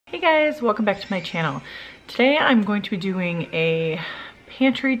guys, welcome back to my channel. Today I'm going to be doing a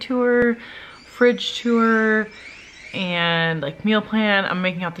pantry tour, fridge tour, and like meal plan. I'm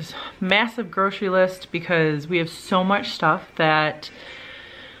making out this massive grocery list because we have so much stuff that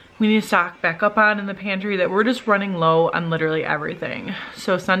we need to stock back up on in the pantry that we're just running low on literally everything.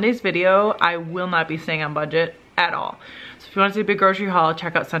 So Sunday's video, I will not be staying on budget at all. So if you want to see a big grocery haul,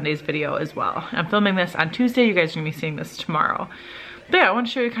 check out Sunday's video as well. I'm filming this on Tuesday. You guys are gonna be seeing this tomorrow. But yeah, I want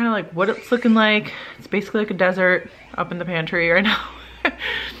to show you kind of like what it's looking like. It's basically like a desert up in the pantry right now.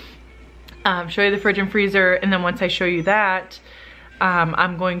 Show you the fridge and freezer, and then once I show you that,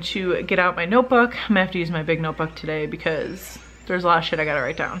 I'm going to get out my notebook. I'm gonna have to use my big notebook today because there's a lot of shit I gotta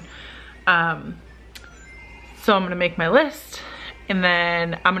write down. So I'm gonna make my list, and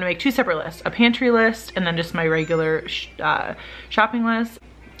then I'm gonna make two separate lists, a pantry list and then just my regular shopping list.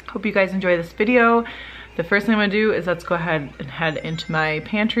 Hope you guys enjoy this video. The first thing I'm gonna do is let's go ahead and head into my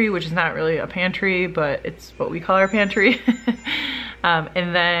pantry, which is not really a pantry, but it's what we call our pantry.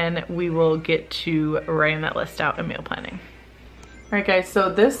 And then we will get to writing that list out and meal planning. All right guys,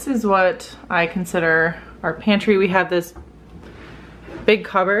 so this is what I consider our pantry. We have this big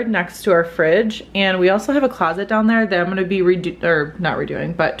cupboard next to our fridge, and we also have a closet down there that I'm gonna be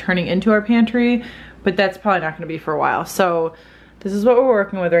turning into our pantry, but that's probably not gonna be for a while. So this is what we're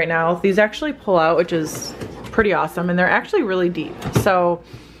working with right now. These actually pull out, which is pretty awesome, and they're actually really deep. So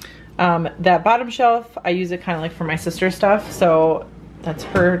that bottom shelf, I use it kind of like for my sister's stuff, so that's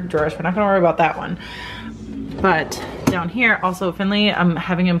her drawers. We're not gonna worry about that one. But down here, also Finley, I'm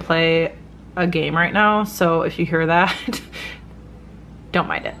having him play a game right now, so if you hear that, don't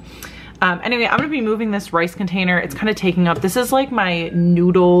mind it. Anyway, I'm gonna be moving this rice container. It's kind of taking up, this is like my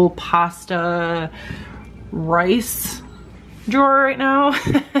noodle, pasta, rice drawer right now.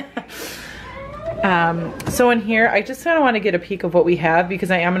 So in here, I just kind of want to get a peek of what we have because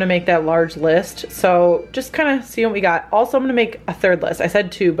I am going to make that large list. So just kind of see what we got. Also, I'm going to make a third list. I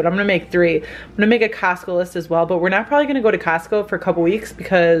said two, but I'm going to make three. I'm going to make a Costco list as well, but we're not probably going to go to Costco for a couple weeks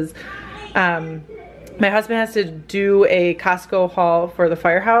because my husband has to do a Costco haul for the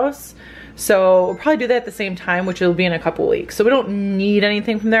firehouse. So we'll probably do that at the same time, which will be in a couple weeks. So we don't need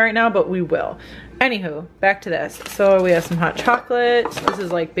anything from there right now, but we will. Anywho, back to this. So we have some hot chocolate. This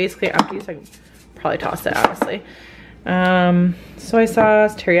is like basically empty, so I can probably toss it, honestly. Soy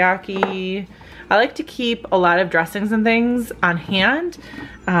sauce, teriyaki. I like to keep a lot of dressings and things on hand.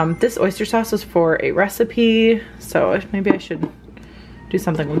 This oyster sauce was for a recipe, so maybe I should do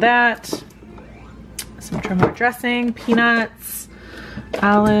something with that. Some more dressing, peanuts,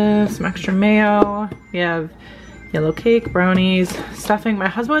 olives, some extra mayo. We have yellow cake, brownies, stuffing. My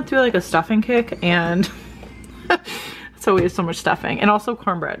husband went through like a stuffing kick, and so we have so much stuffing, and also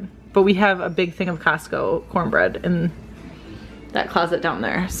cornbread. But we have a big thing of Costco cornbread in that closet down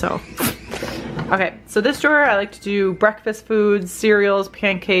there, so. Okay, so this drawer, I like to do breakfast foods, cereals,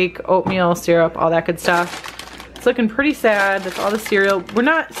 pancake, oatmeal, syrup, all that good stuff. It's looking pretty sad. That's all the cereal. We're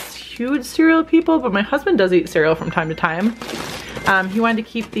not huge cereal people, but my husband does eat cereal from time to time. He wanted to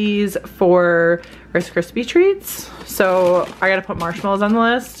keep these for Rice Krispie treats, so I gotta put marshmallows on the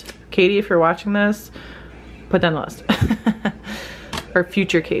list. Katie, if you're watching this, put that on the list. Or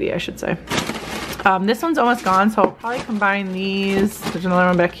future Katie, I should say. This one's almost gone, so I'll probably combine these. There's another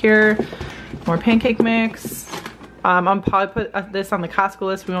one back here. More pancake mix. I'll probably put this on the Costco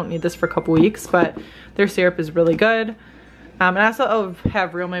list. We won't need this for a couple weeks, but their syrup is really good. And I also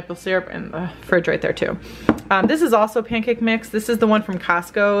have real maple syrup in the fridge right there too. This is also pancake mix. This is the one from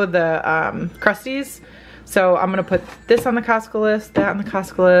Costco, the Krusties. So I'm gonna put this on the Costco list, that on the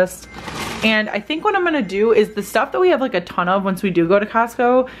Costco list. And I think what I'm gonna do is the stuff that we have like a ton of once we do go to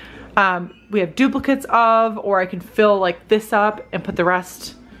Costco, we have duplicates of, or I can fill like this up and put the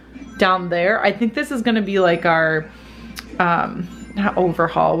rest down there. I think this is gonna be like our, not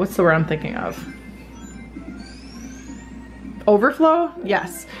overhaul, what's the word I'm thinking of? Overflow?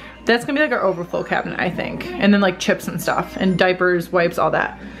 Yes. That's gonna be like our overflow cabinet, I think. And then like chips and stuff, and diapers, wipes, all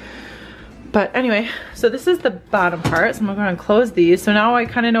that. But anyway, so this is the bottom part. So I'm gonna go ahead and close these. So now I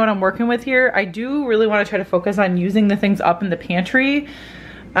kind of know what I'm working with here. I do really want to try to focus on using the things up in the pantry.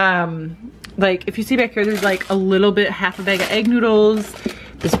 Like if you see back here, there's like a little bit, half a bag of egg noodles,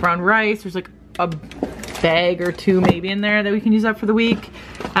 this brown rice. There's like a bag or two maybe in there that we can use up for the week.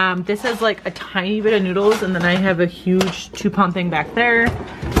 This has like a tiny bit of noodles, and then I have a huge 2-pound thing back there.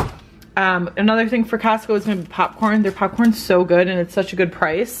 Another thing for Costco is gonna be popcorn. Their popcorn's so good, and it's such a good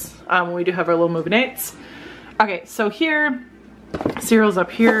price when we do have our little movie nights. Okay, so here, cereal's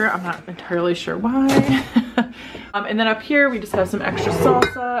up here. I'm not entirely sure why. And then up here, we just have some extra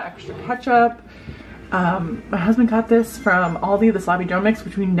salsa, extra ketchup, My husband got this from Aldi, the sloppy Joe mix,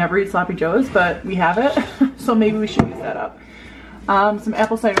 which we never eat sloppy Joes, but we have it. So maybe we should use that up. Some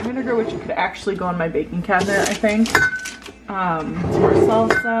apple cider vinegar, which could actually go in my baking cabinet, I think. Some more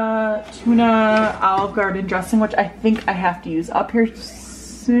salsa, tuna, Olive Garden dressing, which I think I have to use up here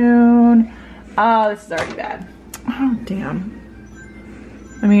soon. This is already bad. Oh, damn.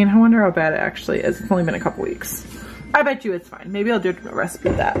 I mean, I wonder how bad it actually is. It's only been a couple weeks. I bet you it's fine. Maybe I'll do a recipe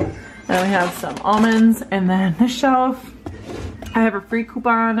of that. Then we have some almonds, and then this shelf, I have a free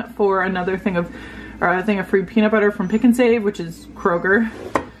coupon for another thing of, or a thing of free peanut butter from Pick and Save, which is Kroger.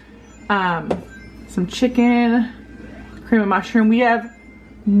 Some chicken, cream of mushroom. We have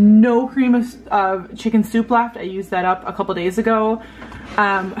no cream of chicken soup left. I used that up a couple days ago.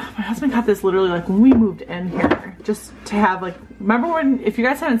 My husband got this literally like when we moved in here, just to have like, remember when, if you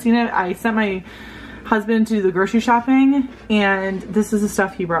guys haven't seen it, I sent my husband to do the grocery shopping, and this is the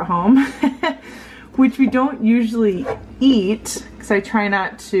stuff he brought home, which we don't usually eat because I try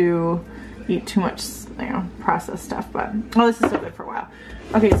not to eat too much, you know, processed stuff, but oh, this is so good for a while.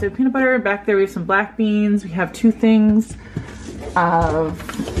 Okay, so peanut butter. Back there we have some black beans. We have 2 things of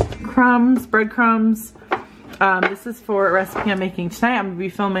crumbs, breadcrumbs. This is for a recipe I'm making tonight. I'm gonna be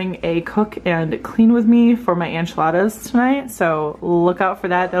filming a cook and clean with me for my enchiladas tonight, so look out for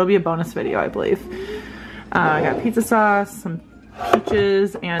that. That'll be a bonus video, I believe. I got pizza sauce, some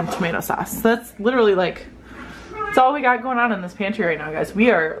peaches, and tomato sauce. So that's literally like, that's all we got going on in this pantry right now, guys. We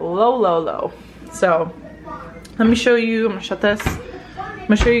are low, low, low. So let me show you, I'm gonna shut this. I'm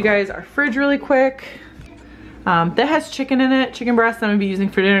gonna show you guys our fridge really quick. That has chicken in it, chicken breast that I'm gonna be using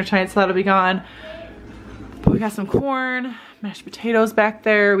for dinner tonight, so that'll be gone. But we got some corn, mashed potatoes back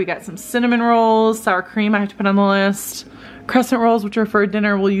there. We got some cinnamon rolls, sour cream I have to put on the list. Crescent rolls, which are for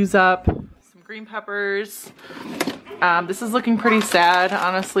dinner, we'll use up. Some green peppers. This is looking pretty sad,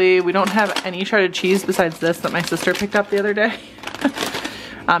 honestly. We don't have any shredded cheese besides this that my sister picked up the other day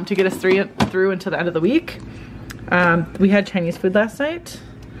to get us through until the end of the week. We had Chinese food last night,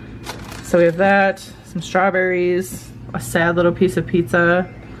 so we have that. Some strawberries, a sad little piece of pizza,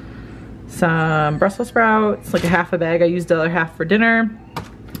 some Brussels sprouts, like a half a bag. I used the other half for dinner.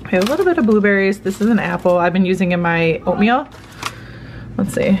 We have a little bit of blueberries. This is an apple I've been using in my oatmeal.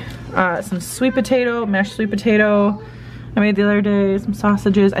 Let's see. Some sweet potato, mashed sweet potato I made the other day. Some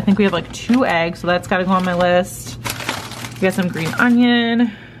sausages. I think we have like 2 eggs, so that's got to go on my list. We got some green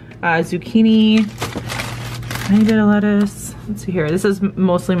onion, zucchini, tiny bit of lettuce. Let's see here. This is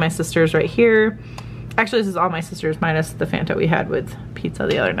mostly my sister's right here. Actually, this is all my sister's minus the Fanta we had with pizza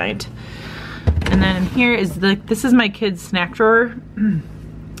the other night. And then in here is this is my kid's snack drawer.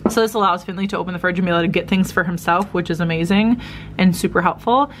 So this allows Finley to open the fridge and be able to get things for himself, which is amazing and super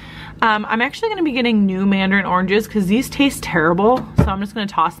helpful. I'm actually gonna be getting new mandarin oranges because these taste terrible. So I'm just gonna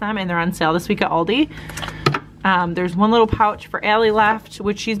toss them, and they're on sale this week at Aldi. There's one little pouch for Allie left,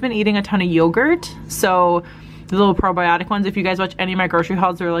 which she's been eating a ton of yogurt. So the little probiotic ones, if you guys watch any of my grocery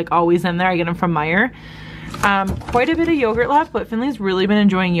hauls, they're like always in there. I get them from Meijer. Quite a bit of yogurt left, but Finley's really been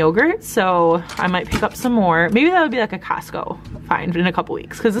enjoying yogurt, so I might pick up some more. Maybe that would be like a Costco find in a couple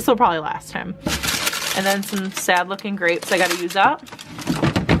weeks, because this will probably last him. And then some sad looking grapes I gotta use up.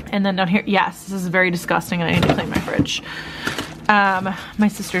 And then down here, yes, this is very disgusting and I need to clean my fridge. My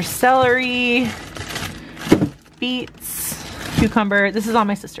sister's celery, beets, cucumber. This is all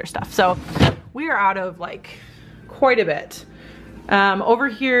my sister's stuff. So we are out of like quite a bit. Over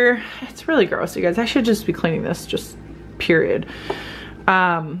here, it's really gross, you guys. I should just be cleaning this, just period.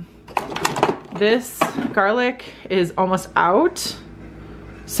 This garlic is almost out.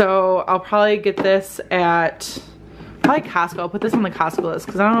 So I'll probably get this at probably Costco. I'll put this on the Costco list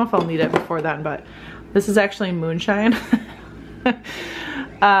because I don't know if I'll need it before then, but this is actually moonshine.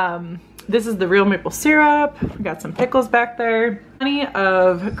 This is the real maple syrup. We got some pickles back there. Plenty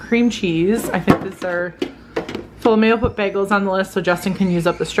of cream cheese. I think these are full. Maybe I'll put bagels on the list so Justin can use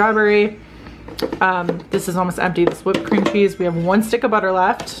up the strawberry. This is almost empty, this whipped cream cheese. We have 1 stick of butter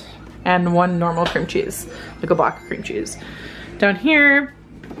left and 1 normal cream cheese, like a block of cream cheese. Down here,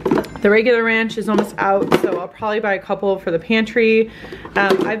 the regular ranch is almost out, so I'll probably buy a couple for the pantry.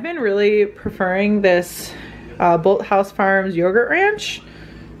 I've been really preferring this Bolt House Farms yogurt ranch.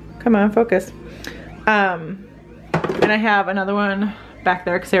 Come on, focus. And I have another one back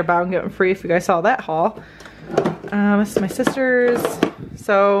there because they're buy one get one free if you guys saw that haul. This is my sister's.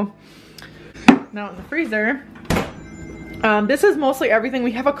 So now in the freezer, this is mostly everything.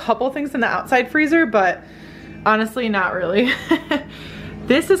 We have a couple things in the outside freezer, but honestly not really.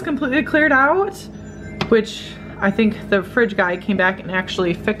 This is completely cleared out, which I think the fridge guy came back and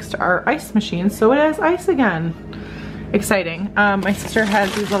actually fixed our ice machine, so it has ice again. Exciting. My sister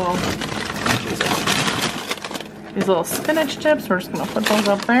has these little, these little spinach chips. We're just gonna put those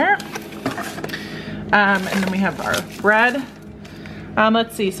up there. And then we have our bread.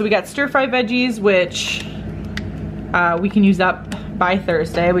 Let's see, so we got stir-fry veggies, which we can use up by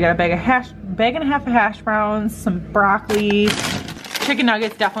Thursday. We got a bag and a half of hash browns, some broccoli, chicken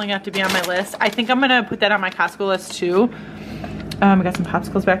nuggets definitely have to be on my list. I think I'm gonna put that on my Costco list too. We got some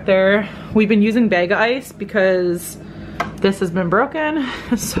popsicles back there. We've been using bag of ice because this has been broken,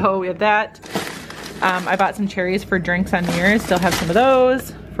 so we have that. I bought some cherries for drinks on New Year's, still have some of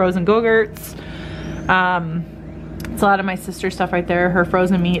those. Frozen Go-Gurts. It's a lot of my sister's stuff right there, her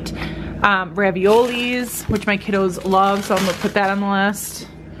frozen meat. Raviolis, which my kiddos love, so I'm gonna put that on the list.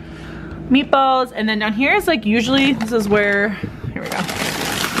 Meatballs, and then down here is like usually, this is where, here we go.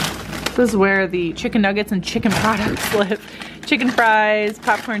 This is where the chicken nuggets and chicken products live. Chicken fries,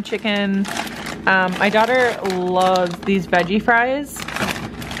 popcorn chicken. My daughter loves these veggie fries.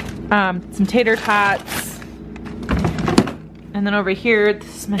 Some tater tots. And then over here,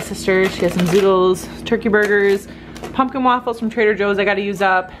 this is my sister. She has some zoodles, turkey burgers, pumpkin waffles from Trader Joe's I gotta use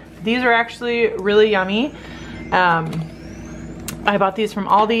up. These are actually really yummy. I bought these from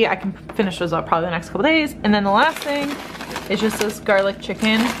Aldi. I can finish those up probably the next couple days. And then the last thing is just this garlic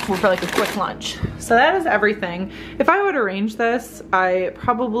chicken for like a quick lunch. So that is everything. If I would arrange this, I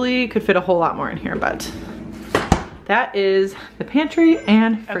probably could fit a whole lot more in here, but that is the pantry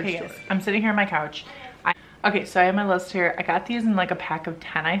and fridge. Okay, guys, I'm sitting here on my couch. Okay, so I have my list here. I got these in like a pack of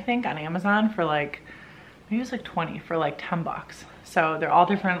 10, I think, on Amazon for like, maybe it was like 20 for like 10 bucks. So they're all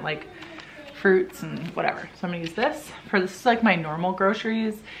different like fruits and whatever. So I'm gonna use this this is like my normal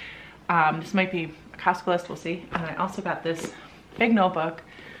groceries. This might be a Costco list, we'll see. And I also got this big notebook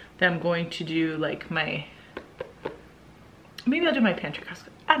that I'm going to do like maybe I'll do my pantry Costco.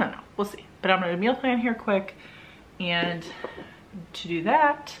 I don't know, we'll see. But I'm gonna meal plan here quick. And to do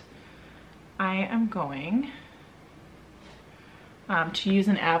that, I am going to use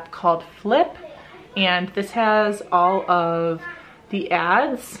an app called Flip. And this has all of the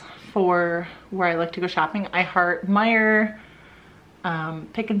ads for where I like to go shopping. I heart Meijer,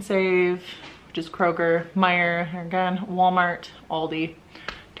 Pick and Save, which is Kroger, Meijer, again, Walmart, Aldi,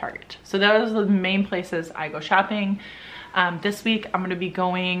 Target. So those are the main places I go shopping. This week I'm gonna be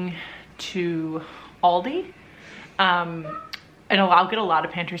going to Aldi. And I'll get a lot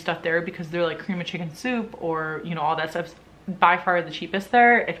of pantry stuff there because they're like cream of chicken soup or, you know, all that stuff's by far the cheapest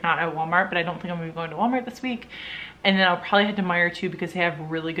there, if not at Walmart, but I don't think I'm gonna be going to Walmart this week. And then I'll probably head to Meijer too because they have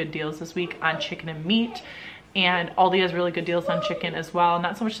really good deals this week on chicken and meat. And Aldi has really good deals on chicken as well.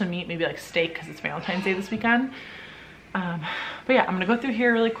 Not so much the meat, maybe like steak because it's Valentine's Day this weekend. But yeah, I'm gonna go through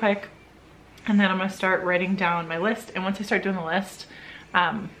here really quick and then I'm gonna start writing down my list. And once I start doing the list,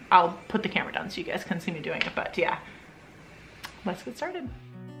 I'll put the camera down so you guys can see me doing it. But yeah, let's get started.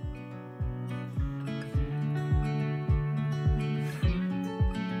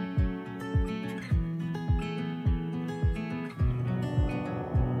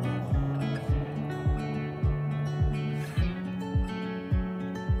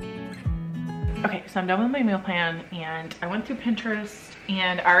 Okay, so I'm done with my meal plan and I went through Pinterest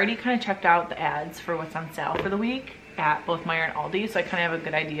and I already kind of checked out the ads for what's on sale for the week at both Meijer and Aldi, so I kind of have a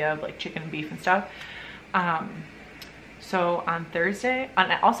good idea of like chicken and beef and stuff. So on Thursday,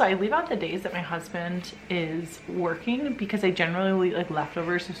 also I leave out the days that my husband is working because I generally eat like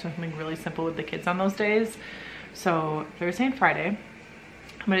leftovers or something really simple with the kids on those days. So Thursday and Friday,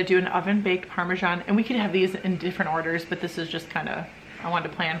 I'm gonna do an oven baked Parmesan, and we could have these in different orders, but this is just kind of, I wanted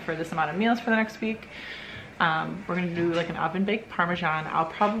to plan for this amount of meals for the next week. We're gonna do like an oven baked Parmesan. I'll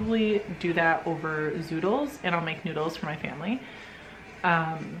probably do that over zoodles and I'll make noodles for my family.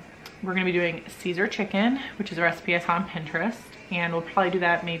 We're gonna be doing Caesar chicken, which is a recipe I saw on Pinterest. And we'll probably do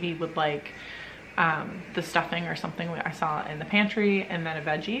that maybe with like the stuffing or something I saw in the pantry, and then a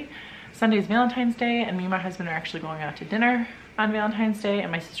veggie. Sunday's Valentine's Day, and me and my husband are actually going out to dinner on Valentine's Day,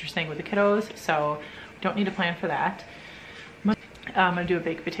 and my sister's staying with the kiddos, so don't need to plan for that. I'm gonna do a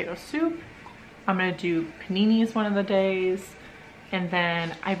baked potato soup. I'm gonna do paninis one of the days. And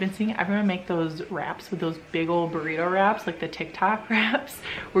then I've been seeing everyone make those wraps with those big old burrito wraps, like the TikTok wraps,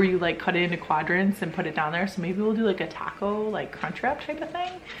 where you like cut it into quadrants and put it down there. So maybe we'll do like a taco, like crunch wrap type of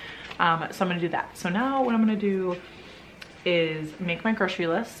thing. So I'm gonna do that. So now what I'm gonna do is make my grocery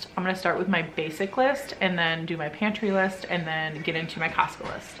list. I'm gonna start with my basic list and then do my pantry list and then get into my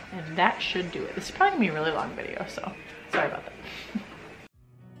Costco list. And that should do it. This is probably gonna be a really long video, so sorry about that.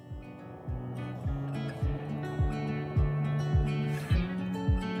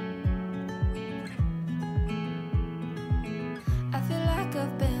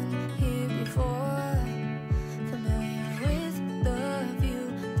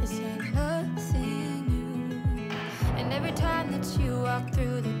 walk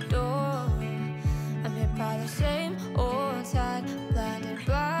through the door. I'm hit by the same old tide, blinded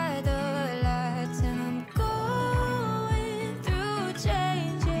by the lights, and I'm going through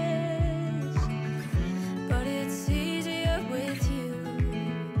changes, but it's easier with you.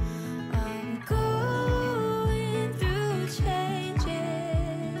 I'm going through changes,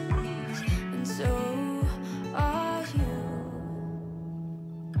 and so are you.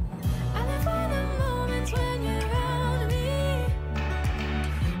 And I find the moments when you're around me.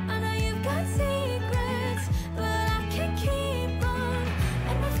 I know you've got secrets, but I can't keep on.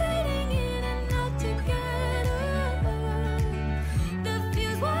 And we're fading in and out together. The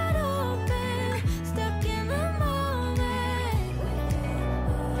fuse wide open, stuck in the moment.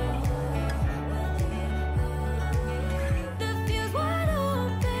 The fuse wide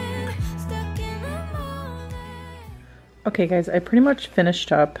open, stuck in the moment. Okay guys, I pretty much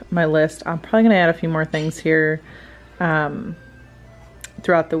finished up my list. I'm probably gonna add a few more things here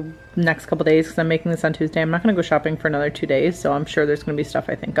throughout the next couple days because I'm making this on Tuesday. I'm not gonna go shopping for another 2 days, so I'm sure there's gonna be stuff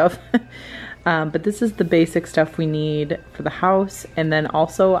I think of. But this is the basic stuff we need for the house. And then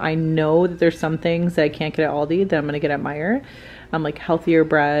also I know that there's some things that I can't get at Aldi that I'm gonna get at Meijer. Like healthier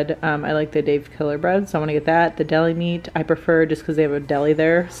bread. I like the Dave Killer bread, so I wanna get that. The deli meat I prefer just because they have a deli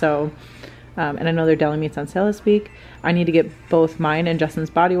there. So and I know their deli meat's on sale this week. I need to get both mine and Justin's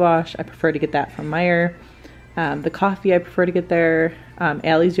body wash. I prefer to get that from Meijer. The coffee I prefer to get there.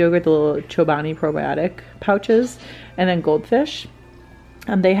 Allie's yogurt, the little Chobani probiotic pouches, and then Goldfish.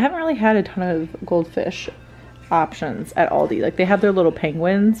 They haven't really had a ton of Goldfish options at Aldi. Like they have their little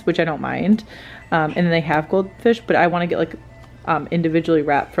penguins, which I don't mind, and then they have Goldfish, but I want to get like individually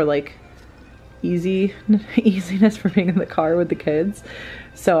wrapped for like easiness for being in the car with the kids.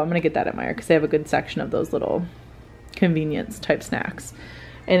 So I'm gonna get that at Meijer because they have a good section of those little convenience type snacks.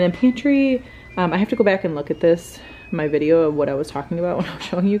 And then pantry, I have to go back and look at my video of what I was talking about when I was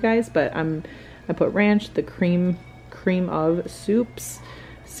showing you guys, but I put ranch, the cream of soups,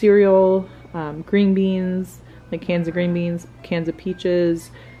 cereal, green beans, like cans of green beans, cans of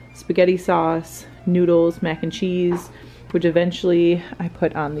peaches, spaghetti sauce, noodles, mac and cheese, which eventually I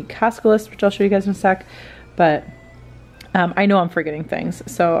put on the Costco list, which I'll show you guys in a sec. But I know I'm forgetting things,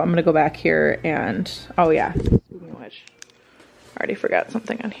 so I'm gonna go back here and, oh yeah, speaking of which, I already forgot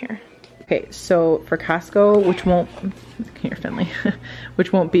something on here. Okay, so for Costco, which won't, here Finley,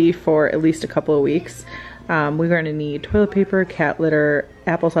 which won't be for at least a couple of weeks, we're gonna need toilet paper, cat litter,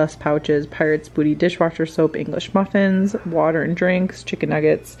 applesauce pouches, Pirate's Booty dishwasher soap, English muffins, water and drinks, chicken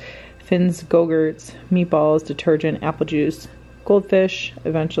nuggets, Finn's Go-Gurts, meatballs, detergent, apple juice, Goldfish.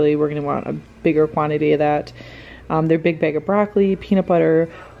 Eventually we're gonna want a bigger quantity of that. Their big bag of broccoli, peanut butter,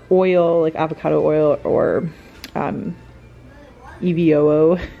 oil, like avocado oil or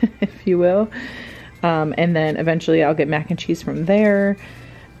EVOO, if you will. And then eventually I'll get mac and cheese from there,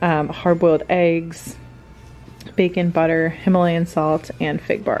 hard-boiled eggs, bacon, butter, Himalayan salt, and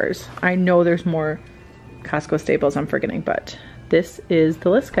fig bars. I know there's more Costco staples I'm forgetting, but this is the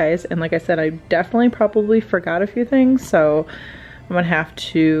list, guys. And like I said, I definitely probably forgot a few things, so I'm gonna have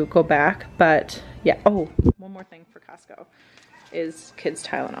to go back. But yeah, oh, one more thing for Costco is kids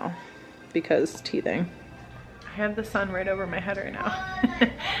Tylenol, because teething. I have the sun right over my head right now.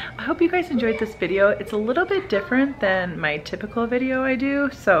 I hope you guys enjoyed this video. It's a little bit different than my typical video I do,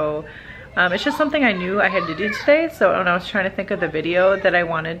 so it's just something I knew I had to do today. So when I was trying to think of the video that I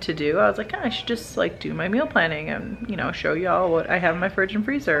wanted to do, I was like, oh, I should just like do my meal planning and, you know, show y'all what I have in my fridge and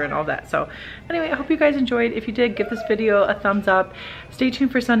freezer and all that. So anyway, I hope you guys enjoyed. If you did, give this video a thumbs up. Stay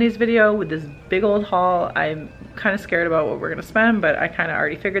tuned for Sunday's video with this big old haul. I'm kind of scared about what we're gonna spend, but I kind of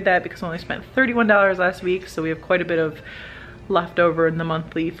already figured that because we only spent $31 last week, so we have quite a bit of leftover in the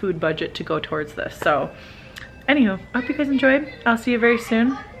monthly food budget to go towards this. So anywho, I hope you guys enjoyed. I'll see you very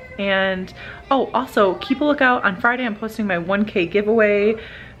soon. And oh, also keep a lookout on Friday. I'm posting my 1K giveaway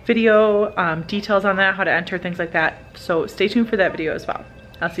video, details on that, how to enter, things like that. So stay tuned for that video as well.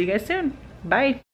 I'll see you guys soon. Bye.